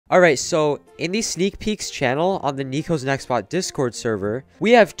Alright, so in the sneak peeks channel on the Nico's NextBot Discord server,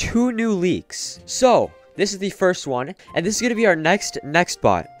 we have 2 new leaks. So, this is the first one, and this is going to be our next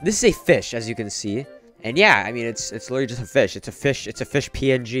NextBot. This is a fish, as you can see. And yeah, I mean, it's literally just a fish. It's a fish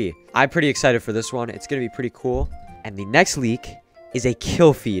PNG. I'm pretty excited for this one. It's going to be pretty cool. And the next leak is a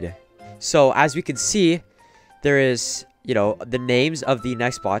kill feed. So, as we can see, there is, you know, the names of the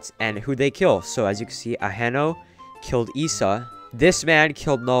NextBots and who they kill. So, as you can see, Aheno killed Isa. This man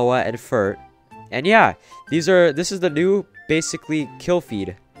killed Noah and Furt. And yeah, this is the new, basically, kill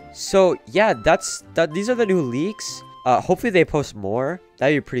feed. So, yeah, these are the new leaks. Hopefully they post more.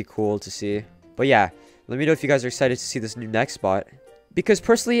 That'd be pretty cool to see. But yeah, let me know if you guys are excited to see this new NextBot. Because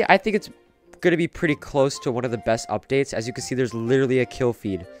personally, I think it's going to be pretty close to one of the best updates. As you can see, there's literally a kill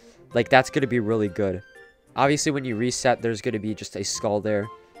feed. Like, that's going to be really good. Obviously, when you reset, there's going to be just a skull there.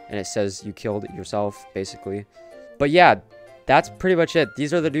 And it says you killed yourself, basically. But yeah, that's pretty much it.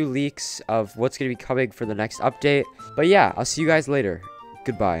 These are the new leaks of what's going to be coming for the next update. But yeah, I'll see you guys later.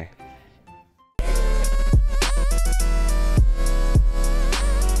 Goodbye.